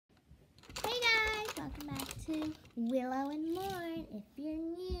to Willow and Lauren. If you're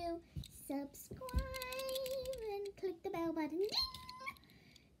new, subscribe and click the bell button.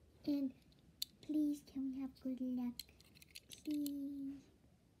 Ding! And please, can we have good luck? Please.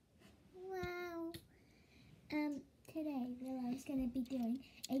 Wow. Today Willow's gonna be doing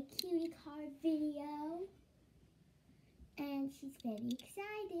a cutie card video. And she's very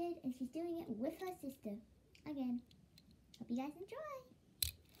excited, and she's doing it with her sister. Again, hope you guys enjoy.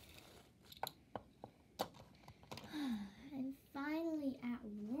 I'm finally at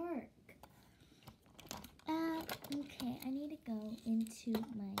work. Okay, I need to go into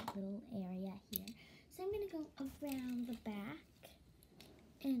my little area here. So I'm going to go around the back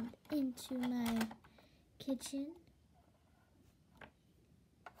and into my kitchen.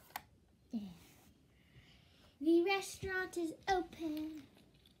 There. The restaurant is open.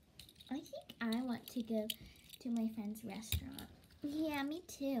 I think I want to go to my friend's restaurant. Yeah, me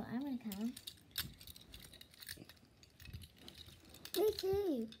too. I want to come. Me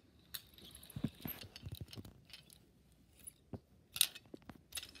too.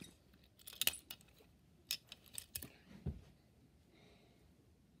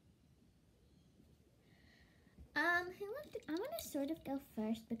 I want to sort of go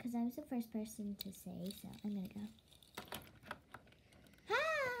first because I was the first person to say, so I'm gonna go.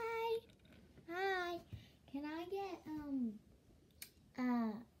 Hi! Hi! Can I get,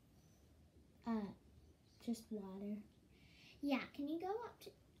 just water? Yeah, can you go up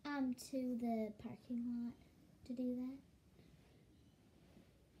to the parking lot to do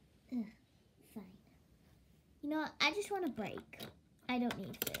that? Ugh, fine. You know what? I just want a break. I don't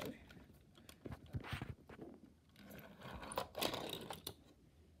need food.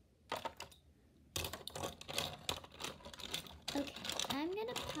 Okay, I'm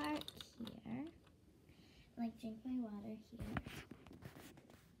gonna park here. Like, drink my water here.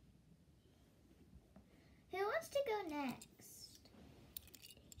 Who wants to go next?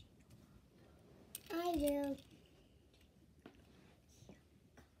 I will.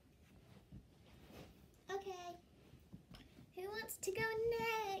 Okay. Who wants to go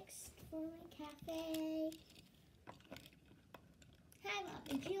next for my cafe? Hi, what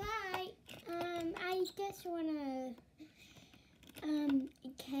would you like? I just wanna,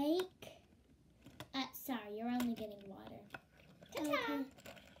 cake. Sorry, you're only getting water. Ta-ta. Okay.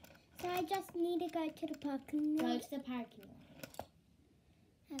 So I just need to go to the parking lot. Go to the parking lot.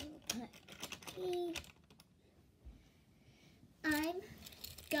 I will put key. I'm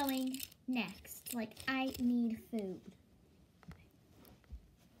going next. Like, I need food.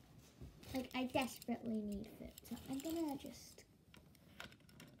 Like, I desperately need food. So I'm gonna just...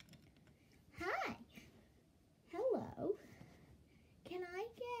 Hi. Hello. Can I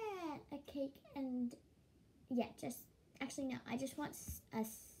get a cake and... Yeah, just... Actually, no. I just want a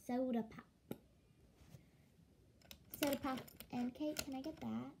soda pop. Soda pop and cake. Can I get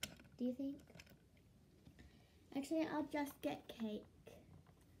that? Do you think? Actually, I'll just get cake.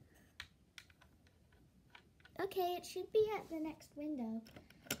 Okay, it should be at the next window.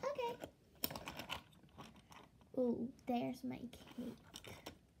 Okay. Ooh, there's my cake.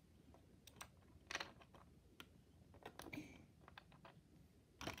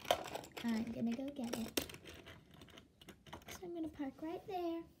 I'm gonna go get it. So I'm gonna park right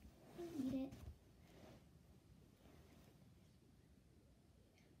there and eat it.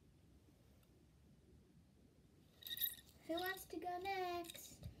 Who wants to go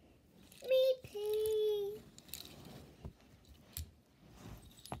next? Me, please.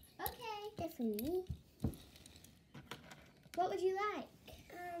 Okay. Just for me. What would you like?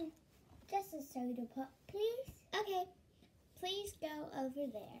 Just a soda pop, please. Okay. Please go over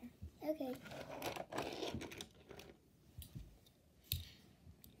there. Okay.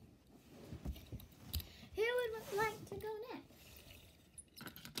 Who would like to go next?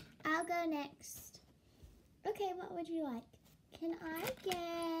 I'll go next. Okay, what would you like? Can I get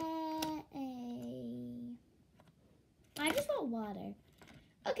I just want water.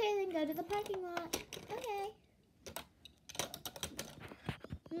 Okay, then go to the parking lot. Okay.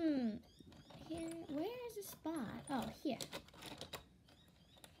 Here, where is the spot? Oh, here.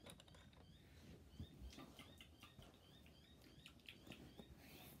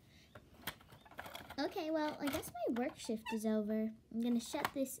 Okay, well, I guess my work shift is over. I'm gonna shut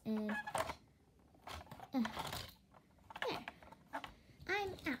this in. There.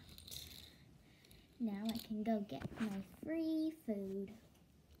 I'm out. Now I can go get my free food.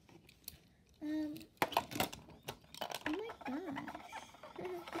 Oh my gosh.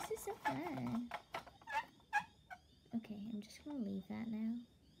 This is so fun. Okay, I'm just gonna leave that now.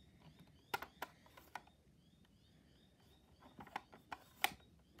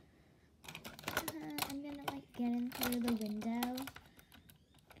 I'm gonna like through the window.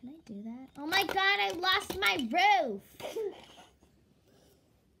 Can I do that? Oh my god, I lost my roof!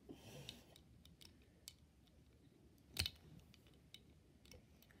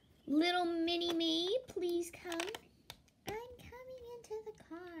 Little mini me, please come. I'm coming into the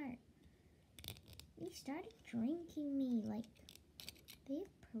car. They started drinking me, like, they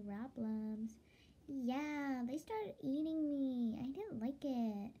have problems. Yeah, they started eating me. I didn't like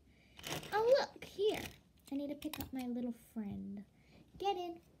it. Oh, look, here. I need to pick up my little friend. Get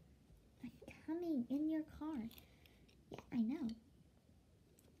in. I'm coming in your car. Yeah, I know.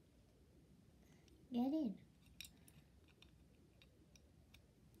 Get in.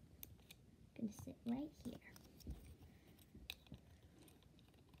 I'm gonna sit right here.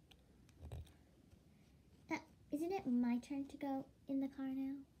 Isn't it my turn to go in the car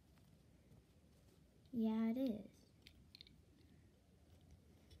now? Yeah, it is.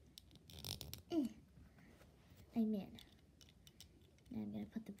 I'm in. Now I'm gonna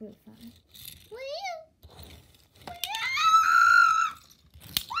put the roof on.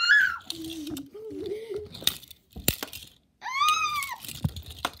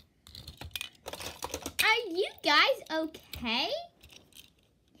 Are you guys okay?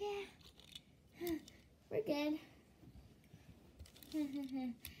 Yeah, we're good.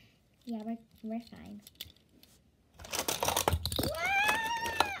 Yeah, we're fine.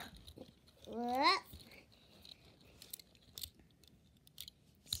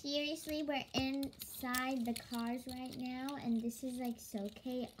 Seriously, we're inside the cars right now, and this is like so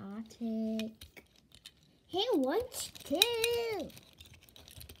chaotic. Hey, what's two?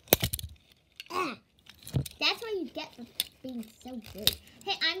 That's what you get for being so good.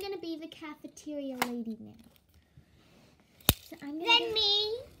 Hey, I'm gonna be the cafeteria lady now. So I'm gonna Then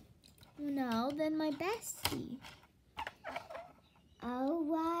me. No, then my bestie. All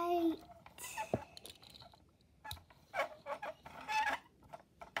right.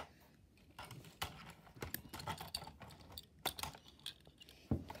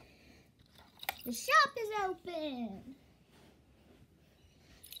 The shop is open.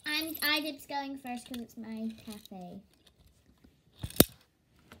 Idip's going first because it's my cafe.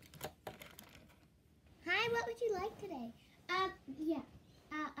 Hi, what would you like today?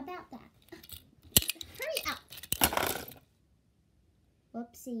 About that. Hurry up.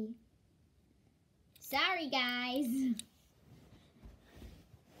 Whoopsie. Sorry, guys.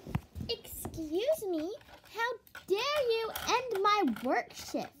 Excuse me? How dare you end my work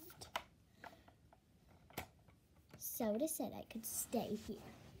shift? Soda said I could stay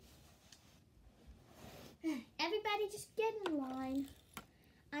here. Everybody just get in line.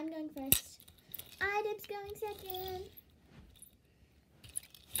 I'm going first. Idip's going second.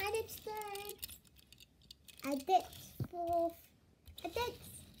 Idip's third. Idip's fourth. Idip's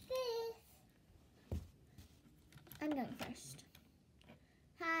fifth. I'm going first.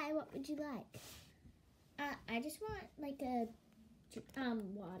 Hi, what would you like? I just want like a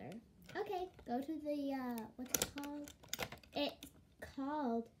water. Okay, go to the what's it called? It's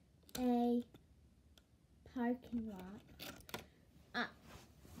called a parking lot.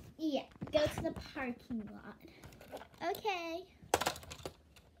 Yeah, go to the parking lot. Okay.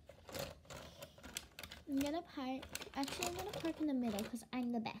 I'm gonna park. Actually, I'm gonna park in the middle because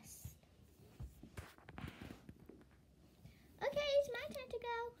I'm the best. Okay, it's my turn to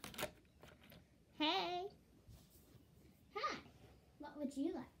go. Hey. Hi. What would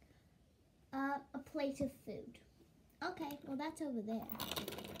you like? A plate of food. Okay, well that's over there.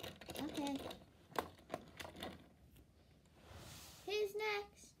 Okay. Who's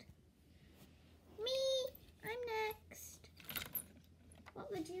next? Me. I'm next. What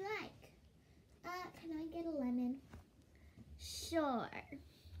would you like? Can I get a lemon? Sure.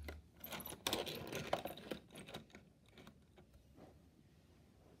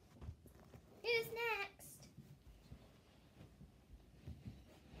 Who's next?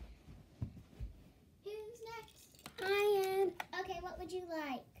 Who's next? I am. Okay, what would you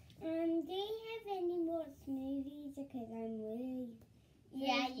like? Do you have any more smoothies? Because I'm really.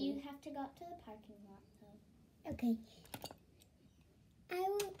 Yeah, you have to go up to the parking lot though. Okay. I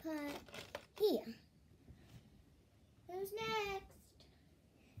will put here. Who's next?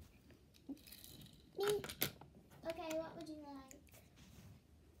 Me. Okay, what would you like?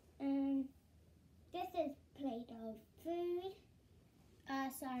 This is plate of food.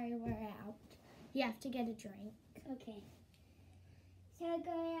 Sorry, we're out. You have to get a drink. Okay. So I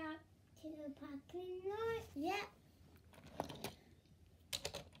go out to the parking lot. Yeah.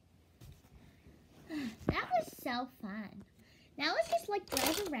 That was so fun. Now let's just like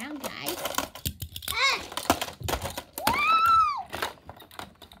drive around, guys. Ah! Woo!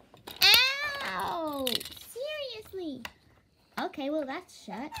 Ow! Seriously. Okay, well, that's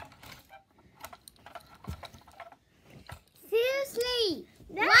shut. Seriously,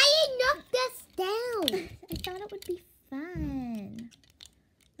 why you knocked us down? I thought it would be fun.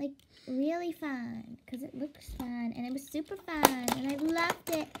 Like, really fun. Because it looks fun. And it was super fun. And I loved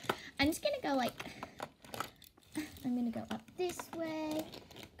it. I'm just going to go like... I'm going to go up this way.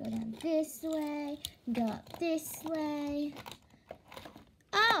 Go down this way. Go up this way.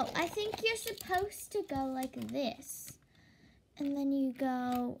 Oh, I think you're supposed to go like this. And then you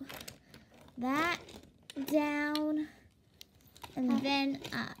go that down and then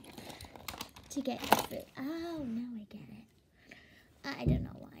up to get your food. Oh, now I get it. I don't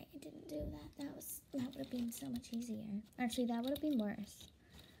know why I didn't do that. That would have been so much easier. Actually, that would have been worse.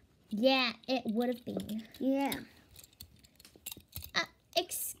 Yeah, it would have been. Yeah.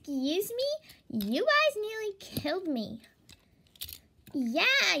 Excuse me? You guys nearly killed me.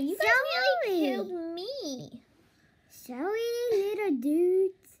 Yeah, you guys nearly killed me. Sorry, little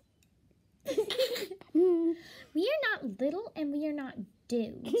dudes. We are not little and we are not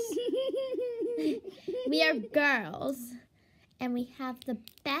dudes. We are girls. And we have the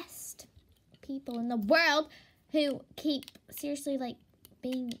best people in the world who keep seriously like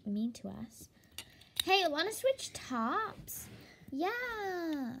being mean to us. Hey, want to switch tops?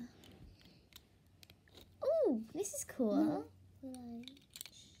 Yeah. Ooh, this is cool.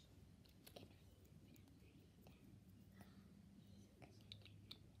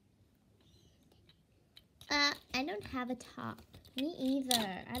 I don't have a top. Me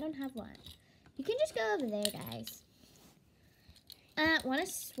either. I don't have one. You can just go over there, guys. Want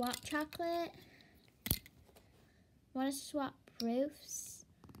to swap chocolate? Want to swap roofs?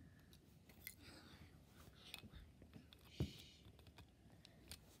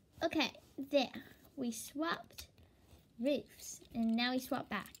 Okay, there. We swapped roofs, and now we swap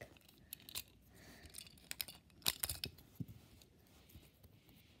back.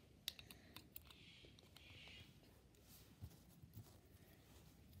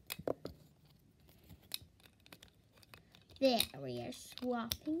 There, we are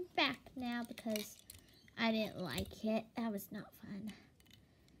swapping back now because I didn't like it. That was not fun.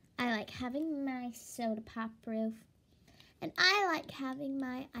 I like having my soda pop roof. And I like having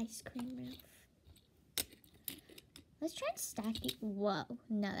my ice cream roof. Let's try and stack it. Whoa,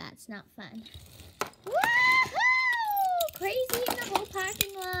 no, that's not fun. Woohoo! Crazy in the whole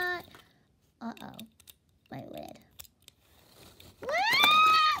parking lot. Uh-oh, my lid.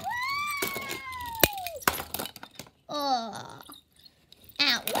 Oh,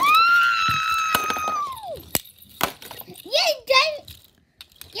 ow.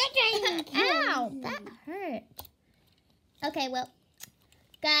 Ow, that hurt. Okay, well,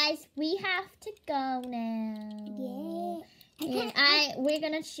 guys, we have to go now. Yeah. And we're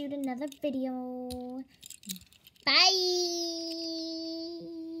gonna shoot another video. Bye.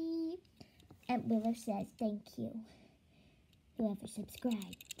 And Willow says thank you. Whoever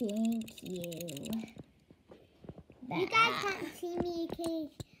subscribed, thank you. Bye. You guys can't see me because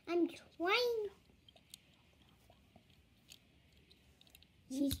I'm trying.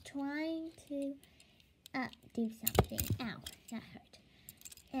 She's trying to do something. Ow, that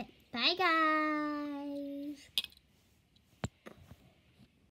hurt. Bye, guys.